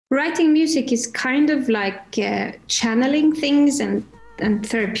Writing music is kind of like channeling things and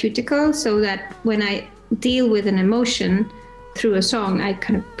therapeutical, so that when I deal with an emotion through a song, I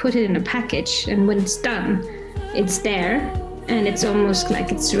kind of put it in a package, and when it's done, it's there, and it's almost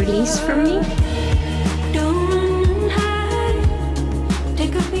like it's released from me.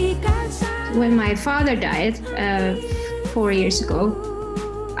 When my father died 4 years ago,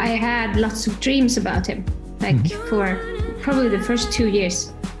 I had lots of dreams about him, like for probably the first 2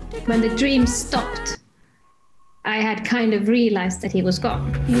 years. When the dreams stopped, I had kind of realized that he was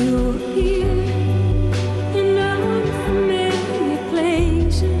gone. You're here in unfamiliar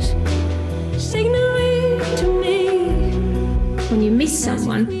places, signaling to me. When you miss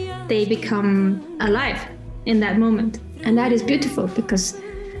someone, they become alive in that moment. And that is beautiful because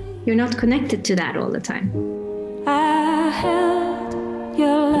you're not connected to that all the time. I held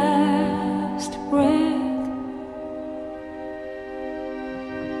your last breath.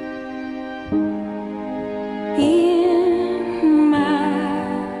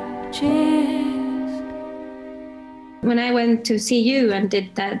 When I went to see you and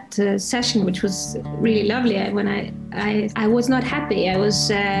did that session, which was really lovely, when I was not happy. I was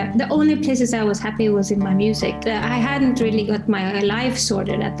the only places I was happy was in my music. I hadn't really got my life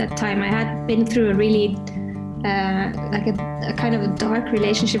sorted at that time. I had been through a really like a kind of a dark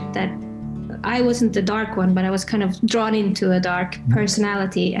relationship that I wasn't the dark one, but I was kind of drawn into a dark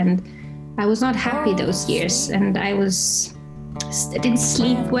personality, and I was not happy those years. And I didn't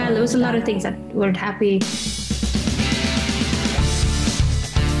sleep well. There was a lot of things that weren't happy.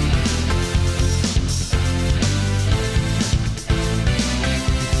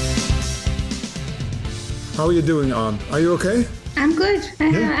 How are you doing, Ane? Are you okay? I'm good. I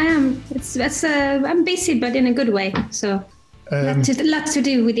am. I'm busy, but in a good way. So lots to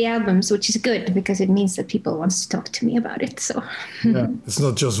do with the albums, which is good because it means that people want to talk to me about it. So yeah, it's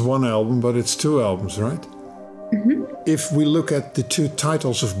not just one album, but it's 2 albums, right? Mm-hmm. If we look at the 2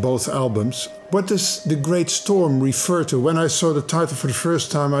 titles of both albums, what does The Great Storm refer to? When I saw the title for the first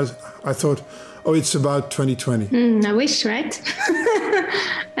time, I thought, oh, it's about 2020. I wish, right?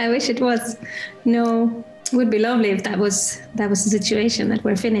 I wish it was. No. It would be lovely if that was the situation, that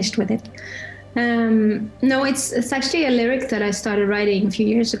we're finished with it. No, it's actually a lyric that I started writing a few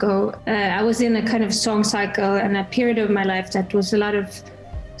years ago. I was in a kind of song cycle and a period of my life that was a lot of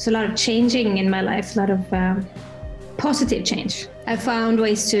changing in my life, a lot of positive change. I found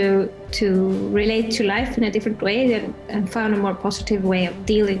ways to relate to life in a different way and found a more positive way of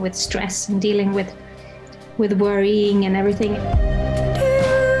dealing with stress and dealing with worrying and everything.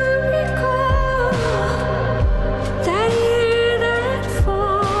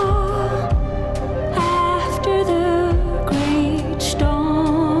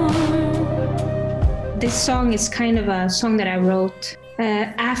 This song is kind of a song that I wrote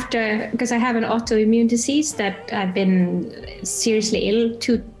because I have an autoimmune disease that I've been seriously ill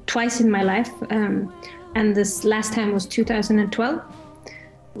twice in my life. And this last time was 2012,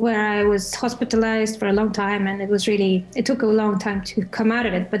 where I was hospitalized for a long time, and it took a long time to come out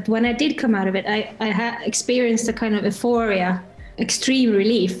of it. But when I did come out of it, I had experienced a kind of euphoria, extreme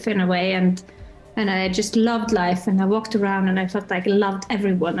relief in a way, and I just loved life, and I walked around and I felt like I loved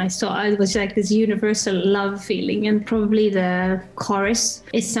everyone I saw. It was like this universal love feeling, and probably the chorus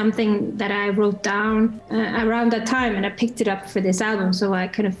is something that I wrote down around that time, and I picked it up for this album, so I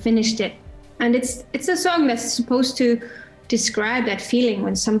kind of finished it. And it's a song that's supposed to describe that feeling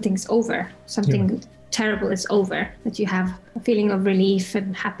when something's over, something terrible is over, that you have a feeling of relief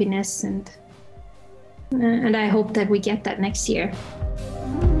and happiness, and I hope that we get that next year.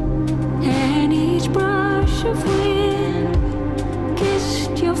 And each brush of wind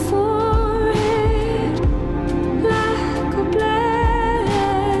kissed your forehead like a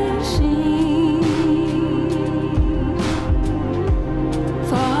blessing.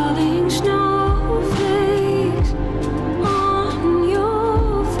 Falling snowflakes on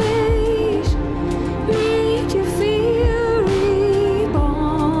your face made you feel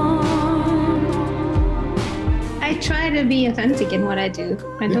reborn. I try to be authentic in what I do.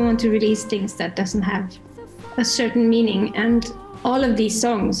 I don't want to release things that doesn't have a certain meaning. And all of these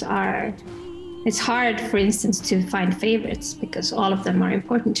songs it's hard, for instance, to find favorites because all of them are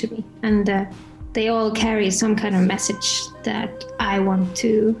important to me. And they all carry some kind of message that I want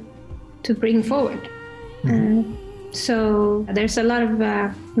to bring forward. So there's a lot of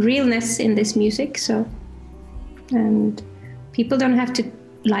realness in this music. And people don't have to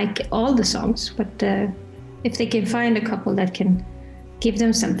like all the songs, but if they can find a couple that can give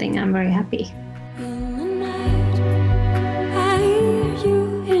them something, I'm very happy. In the night, I hear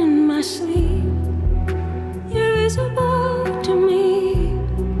you in my sleep. You're visible to me.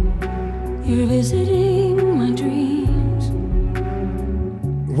 You're visiting my dreams.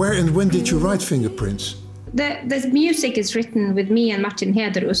 Where and when did you write Fingerprints? The music is written with me and Martin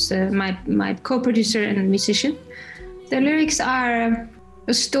Hederus, my co-producer and musician. The lyrics are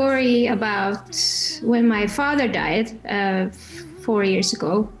a story about when my father died 4 years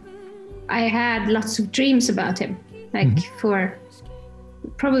ago. I had lots of dreams about him, for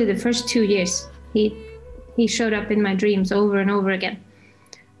probably the first 2 years. He showed up in my dreams over and over again.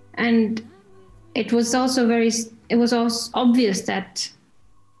 And it was also obvious that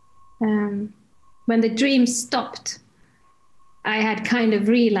when the dream stopped, I had kind of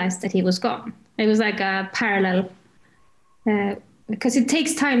realized that he was gone. It was like a parallel, because it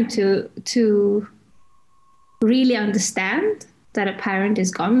takes time to really understand that a parent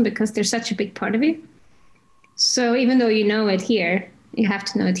is gone, because they're such a big part of you. So even though you know it here, you have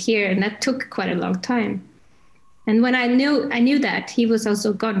to know it here, and that took quite a long time. And when I knew that he was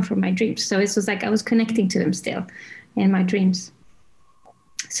also gone from my dreams, so it was like I was connecting to him still in my dreams.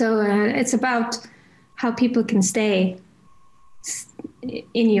 So it's about how people can stay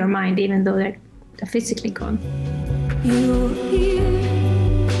in your mind even though they're physically gone. You're here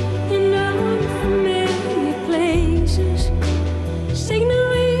in unfamiliar places,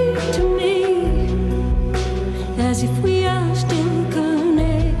 signaling to me as if we are still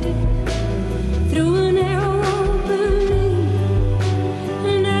connected through an arrow opening.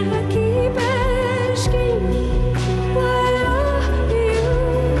 And I keep asking, why are you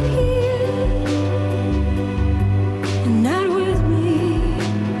here and not with me?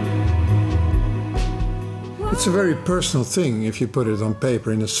 It's a very personal thing if you put it on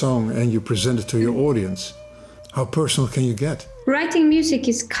paper in a song and you present it to your audience. How personal can you get? Writing music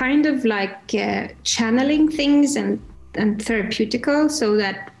is kind of like channeling things and therapeutical, so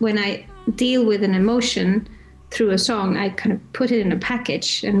that when I deal with an emotion through a song, I kind of put it in a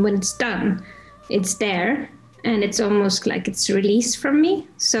package, and when it's done, it's there, and it's almost like it's released from me.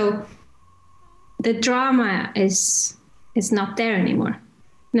 So the drama is not there anymore.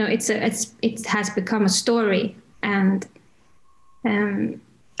 No, it has become a story, and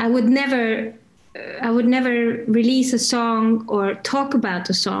I would never release a song or talk about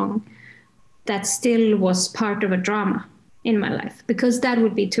a song that still was part of a drama in my life, because that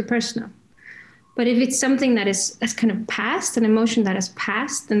would be too personal. But if it's something that's kind of past, an emotion that has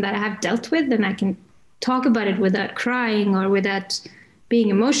passed and that I have dealt with, then I can talk about it without crying or without being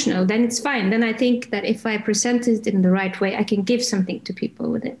emotional, then it's fine. Then I think that if I present it in the right way, I can give something to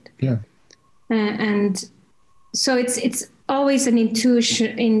people with it. Yeah. And so it's always an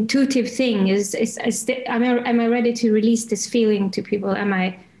intuitive thing. Am I ready to release this feeling to people? Am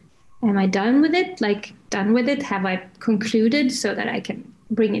I done with it? Like done with it? Have I concluded so that I can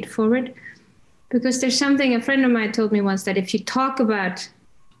bring it forward? Because there's something a friend of mine told me once, that if you talk about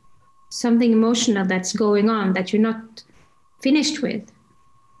something emotional that's going on that you're not finished with,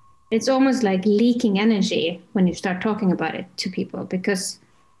 it's almost like leaking energy when you start talking about it to people, because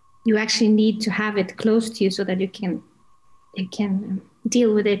you actually need to have it close to you so that you can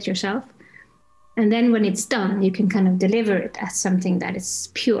deal with it yourself. And then when it's done, you can kind of deliver it as something that is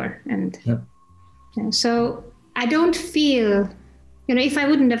pure. And so I don't feel, if I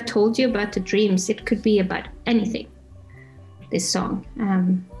wouldn't have told you about the dreams, it could be about anything, this song.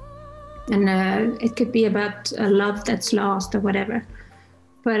 And it could be about a love that's lost or whatever.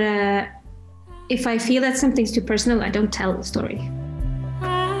 But if I feel that something's too personal, I don't tell the story.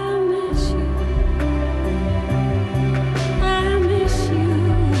 I miss you. I miss you.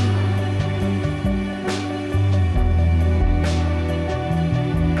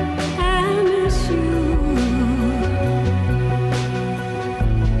 I miss you.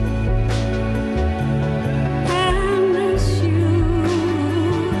 I miss you.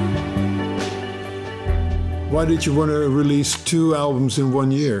 Why did you want to release 2 albums in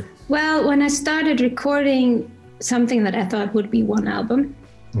 1 year? Well, when I started recording something that I thought would be one album,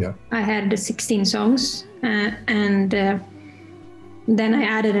 I had 16 songs, and then I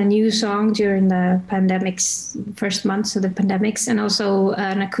added a new song during the pandemic's first months of the pandemics, and also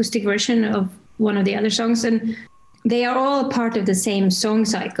an acoustic version of one of the other songs. And they are all part of the same song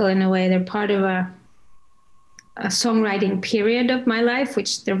cycle in a way. They're part of a songwriting period of my life,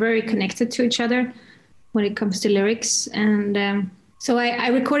 which they're very connected to each other when it comes to lyrics. And so I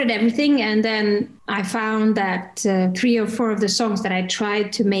recorded everything, and then I found that 3 or 4 of the songs that I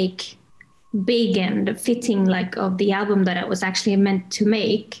tried to make big and fitting, like of the album that I was actually meant to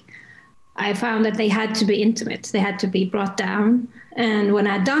make, I found that they had to be intimate. They had to be brought down. And when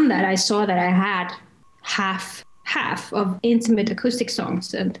I'd done that, I saw that I had half of intimate acoustic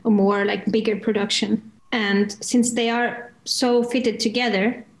songs and a more like bigger production. And since they are so fitted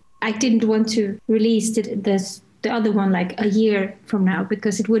together, I didn't want to release the other one like a year from now,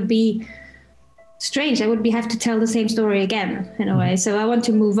 because it would be strange. I would have to tell the same story again in a way. So I want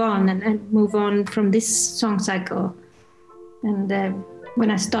to move on and move on from this song cycle. And when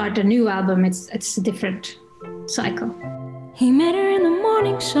I start a new album, it's a different cycle. He met her in the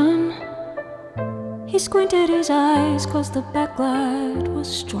morning sun. He squinted his eyes 'cause the backlight was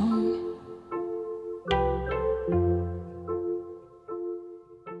strong.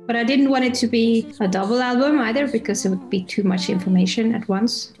 But I didn't want it to be a double album either, because it would be too much information at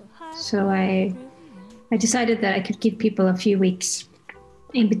once. So I decided that I could give people a few weeks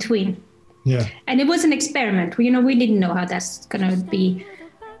in between. Yeah. And it was an experiment. We didn't know how that's gonna be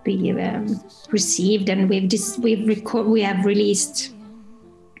received, and we have released,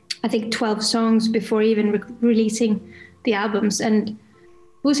 I think, 12 songs before even releasing the albums, and it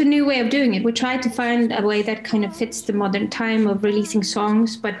was a new way of doing it. We tried to find a way that kind of fits the modern time of releasing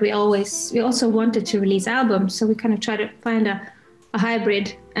songs, but we also wanted to release albums, so we kind of tried to find a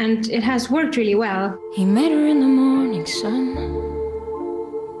hybrid, and it has worked really well. He met her in the morning sun,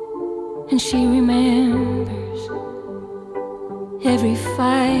 and she remembers every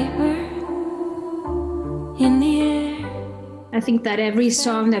fiber in the air. I think that every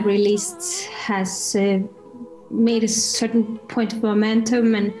song that released has made a certain point of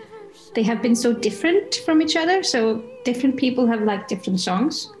momentum, and they have been so different from each other. So different people have liked different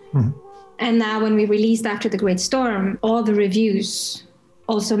songs. Mm-hmm. And now when we released After the Great Storm, all the reviews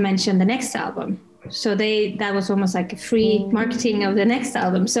also mentioned the next album. So that was almost like a free marketing of the next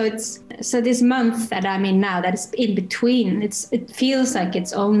album. So this month that I'm in now, that is in between, it feels like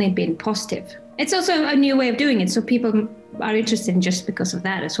it's only been positive. It's also a new way of doing it, so people are interested in just because of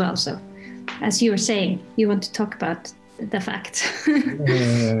that as well. So as you were saying, you want to talk about the fact.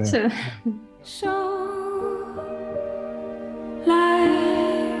 So life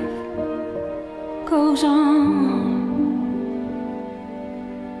goes on.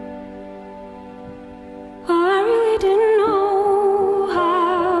 I really didn't know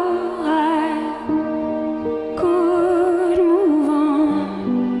how I could move on.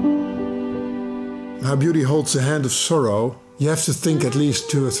 How Beauty Holds the Hand of Sorrow, you have to think at least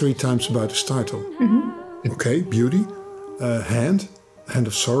 2 or 3 times about this title. Mm-hmm. Okay, Beauty, Hand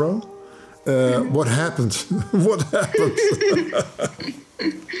of Sorrow. What happened? What happened?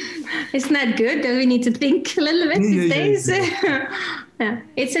 Isn't that good? Do we need to think a little bit these days? Yeah.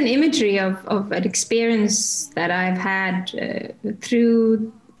 It's an imagery of an experience that I've had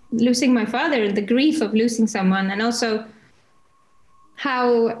through losing my father, the grief of losing someone, and also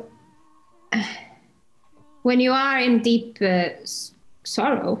how when you are in deep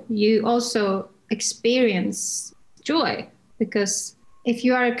sorrow, you also experience joy, because if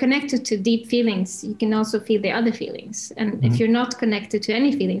you are connected to deep feelings, you can also feel the other feelings. And if you're not connected to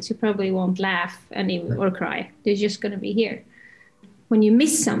any feelings, you probably won't laugh or cry. They're just going to be here. When you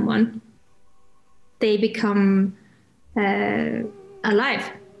miss someone, they become alive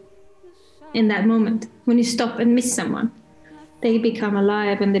in that moment. When you stop and miss someone, they become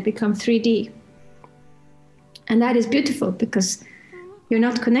alive and they become 3D. And that is beautiful, because you're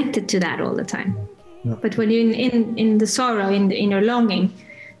not connected to that all the time. Yeah. But when you're in the sorrow, in your longing,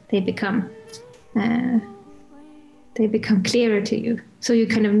 they become clearer to you. So you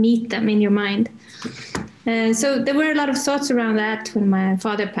kind of meet them in your mind. So there were a lot of thoughts around that when my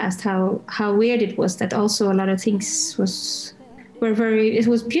father passed. How weird it was that also a lot of things it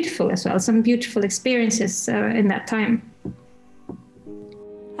was beautiful as well. Some beautiful experiences in that time.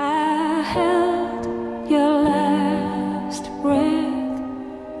 I held your last breath.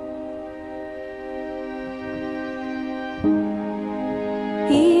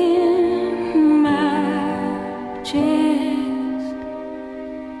 In my chest.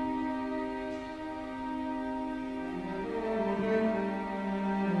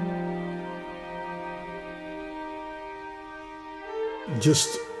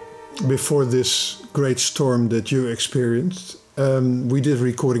 Just before this great storm that you experienced, we did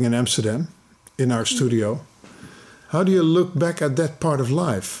recording in Amsterdam in our studio. How do you look back at that part of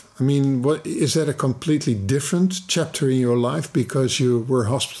life? I mean, is that a completely different chapter in your life because you were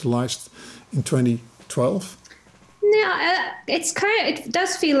hospitalized in 2012? Yeah, it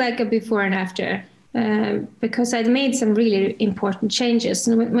does feel like a before and after, because I'd made some really important changes.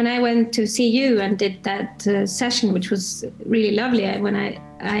 And when I went to see you and did that session, which was really lovely, when I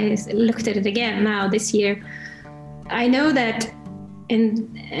looked at it again now this year, I know that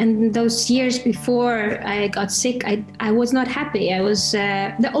in those years before I got sick, I was not happy. I was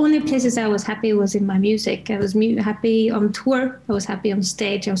the only places I was happy was in my music. I was happy on tour. I was happy on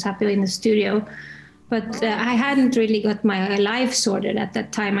stage. I was happy in the studio. But I hadn't really got my life sorted at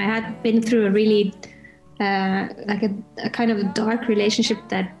that time. I had been through a really, like a kind of a dark relationship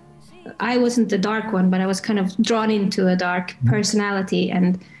that I wasn't the dark one, but I was kind of drawn into a dark personality.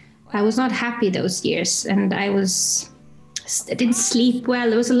 And I was not happy those years. And I didn't sleep well.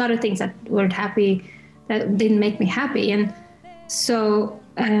 There was a lot of things that weren't happy, that didn't make me happy. And so,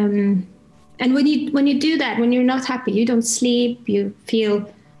 and when you do that, when you're not happy, you don't sleep, you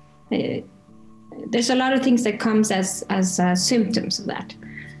feel, there's a lot of things that comes as symptoms of that.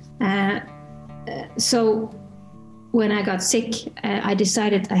 So when I got sick, I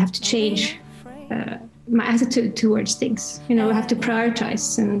decided I have to change my attitude towards things. You know, I have to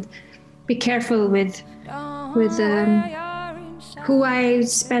prioritize and be careful with who I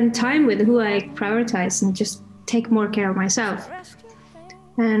spend time with, who I prioritize, and just take more care of myself.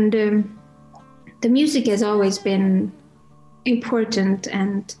 And the music has always been important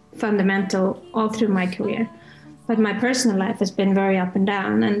and fundamental all through my career, but my personal life has been very up and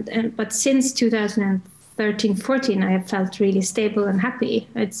down. But since 2013-14, I have felt really stable and happy.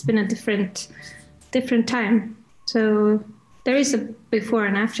 It's been a different time. So there is a before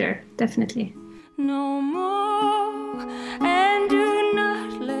and after, definitely. No more, and do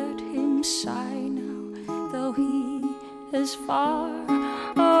not let him sigh now, though he is far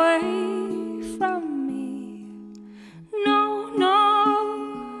away from me. No,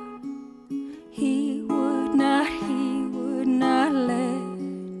 he would not let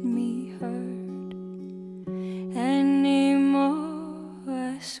me hurt anymore,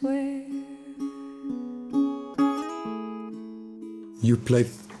 I swear. You played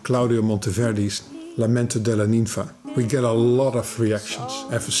Claudio Monteverdi's Lamento della Ninfa. We get a lot of reactions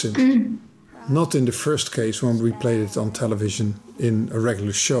ever since. Not in the first case when we played it on television in a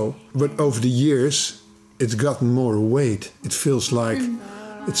regular show, but over the years it's gotten more weight. It feels like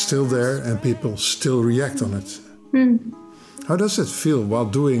it's still there and people still react on it. How does it feel while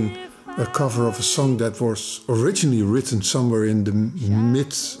doing a cover of a song that was originally written somewhere in the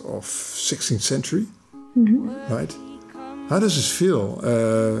mid of 16th century? Right? How does it feel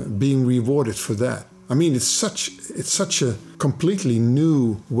being rewarded for that? I mean, it's such a completely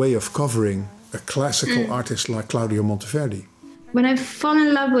new way of covering a classical artist like Claudio Monteverdi. When I fall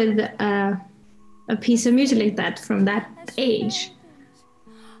in love with a piece of music like that from that age,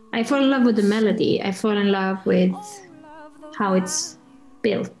 I fall in love with the melody. I fall in love with how it's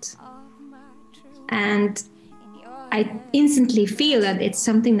built. And I instantly feel that it's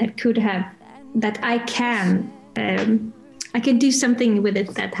something that I can do something with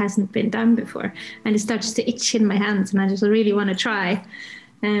it that hasn't been done before. And it starts to itch in my hands and I just really want to try.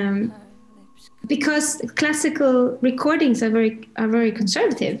 Because classical recordings are very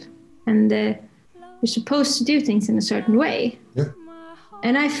conservative, and you're supposed to do things in a certain way. Yeah.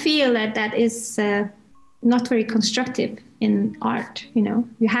 And I feel that is not very constructive in art. You know,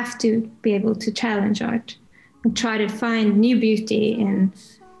 you have to be able to challenge art and try to find new beauty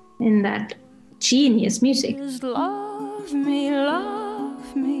in that genius music. Love me,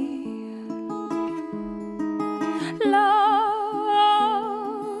 love me, love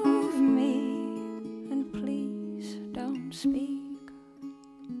me, and please don't speak.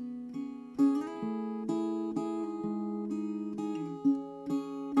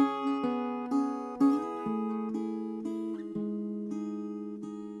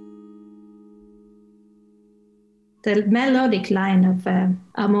 The melodic line of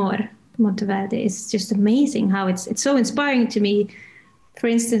Amor, Monteverdi, is just amazing. How it's so inspiring to me. For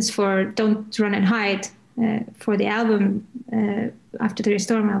instance, for Don't Run and Hide, for the album, After the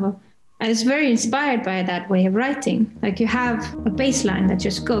Storm album, I was very inspired by that way of writing. Like, you have a bass line that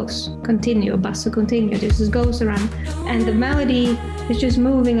just goes, continue, basso continuo, just goes around, and the melody is just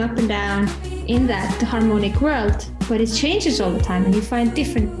moving up and down in that harmonic world, but it changes all the time, and you find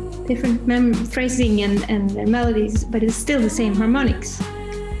different phrasing and melodies, but it's still the same harmonics.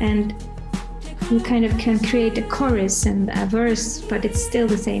 And you kind of can create a chorus and a verse, but it's still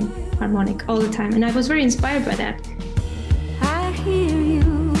the same harmonic all the time. And I was very inspired by that. I hear you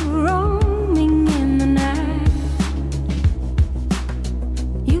roaming in the night.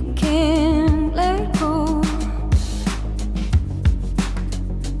 You can't let go.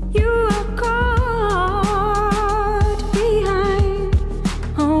 You are caught behind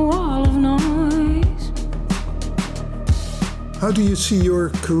a wall of noise. How do you see your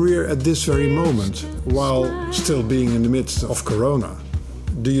career at this very moment, while still being in the midst of Corona?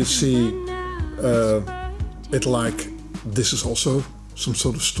 Do you see it like this is also some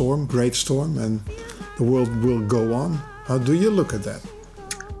sort of storm, great storm, and the world will go on? How do you look at that?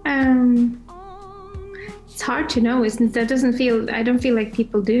 It's hard to know, isn't it? I don't feel like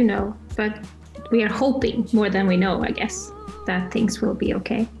people do know. But we are hoping more than we know, I guess, that things will be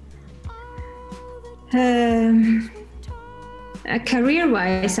okay.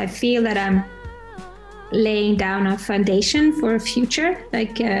 Career-wise, I feel that I'm laying down a foundation for a future.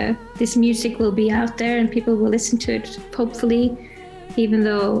 Like this music will be out there and people will listen to it, hopefully, even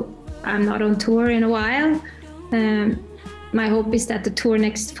though I'm not on tour in a while. My hope is that the tour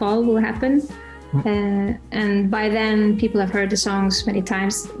next fall will happen. And by then people have heard the songs many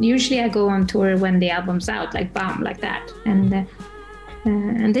times. Usually I go on tour when the album's out, like bam, like that.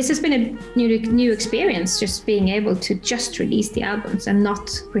 And this has been a new experience, just being able to just release the albums and not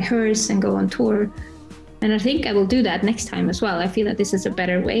rehearse and go on tour. And I think I will do that next time as well. I feel that this is a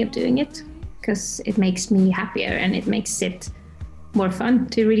better way of doing it because it makes me happier and it makes it more fun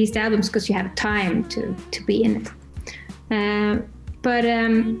to release the albums because you have time to be in it. But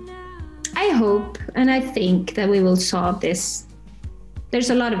I hope and I think that we will solve this. There's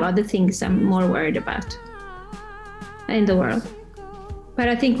a lot of other things I'm more worried about in the world. But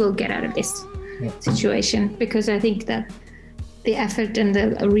I think we'll get out of this situation because I think that the effort and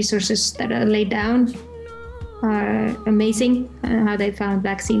the resources that are laid down are amazing, how they found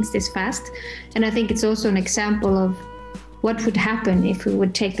vaccines this fast. And I think it's also an example of what would happen if we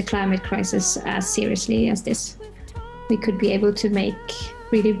would take the climate crisis as seriously as this. We could be able to make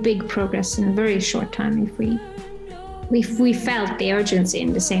really big progress in a very short time if we felt the urgency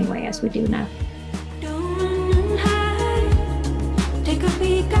in the same way as we do now. Take a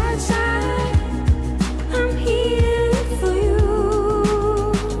peek outside, I'm here for you.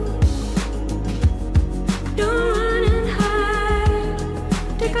 Don't run and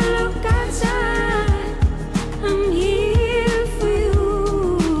hide, take a look outside, I'm here for you.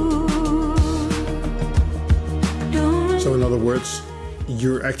 So in other words,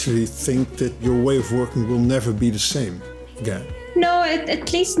 you actually think that your way of working will never be the same again? No,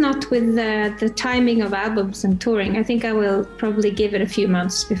 at least not with the timing of albums and touring. I think I will probably give it a few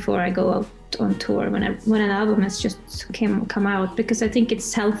months before I go out on tour when an album has just come out, because I think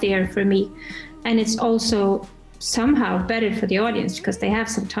it's healthier for me. And it's also somehow better for the audience because they have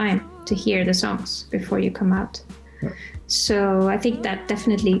some time to hear the songs before you come out. Yeah. So I think that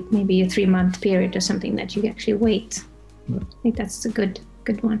definitely maybe a 3-month period or something that you actually wait. Yeah. I think that's a good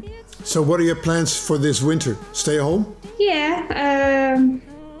one. So what are your plans for this winter? Stay home? Yeah,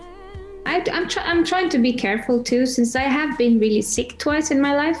 I'm trying to be careful too, since I have been really sick twice in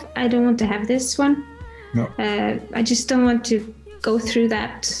my life. I don't want to have this one. No. I just don't want to go through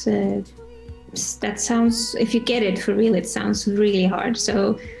that. That sounds, if you get it for real, it sounds really hard.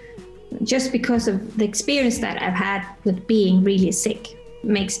 So just because of the experience that I've had with being really sick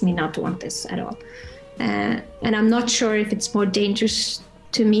makes me not want this at all. And I'm not sure if it's more dangerous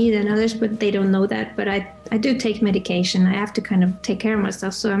to me than others, but they don't know that. But I do take medication. I have to kind of take care of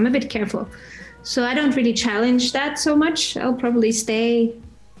myself, so I'm a bit careful. So I don't really challenge that so much. I'll probably stay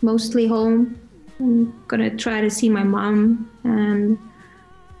mostly home. I'm gonna try to see my mom and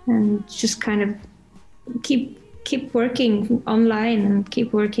just kind of keep working online and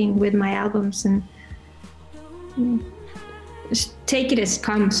keep working with my albums and just take it as it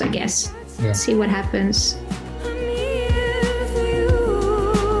comes, I guess. Yeah. See what happens.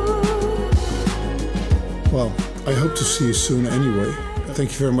 Well, I hope to see you soon anyway.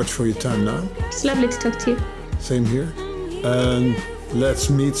 Thank you very much for your time now. It's lovely to talk to you. Same here. And let's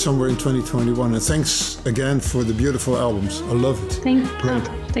meet somewhere in 2021. And thanks again for the beautiful albums. I love it. Thank you.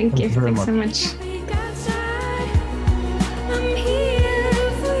 Thank you. Thanks so much.